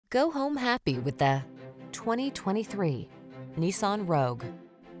Go home happy with the 2023 Nissan Rogue.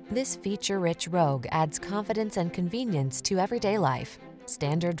 This feature-rich Rogue adds confidence and convenience to everyday life.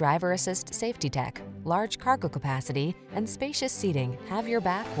 Standard driver assist safety tech, large cargo capacity, and spacious seating have your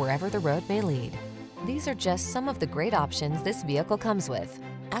back wherever the road may lead. These are just some of the great options this vehicle comes with: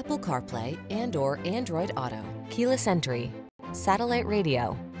 Apple CarPlay and/or Android Auto, keyless entry, satellite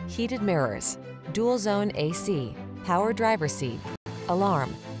radio, heated mirrors, dual zone AC, power driver seat,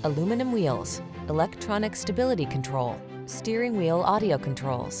 alarm, aluminum wheels, electronic stability control, steering wheel audio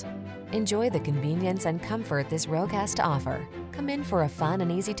controls. Enjoy the convenience and comfort this Rogue has to offer. Come in for a fun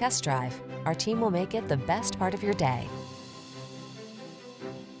and easy test drive. Our team will make it the best part of your day.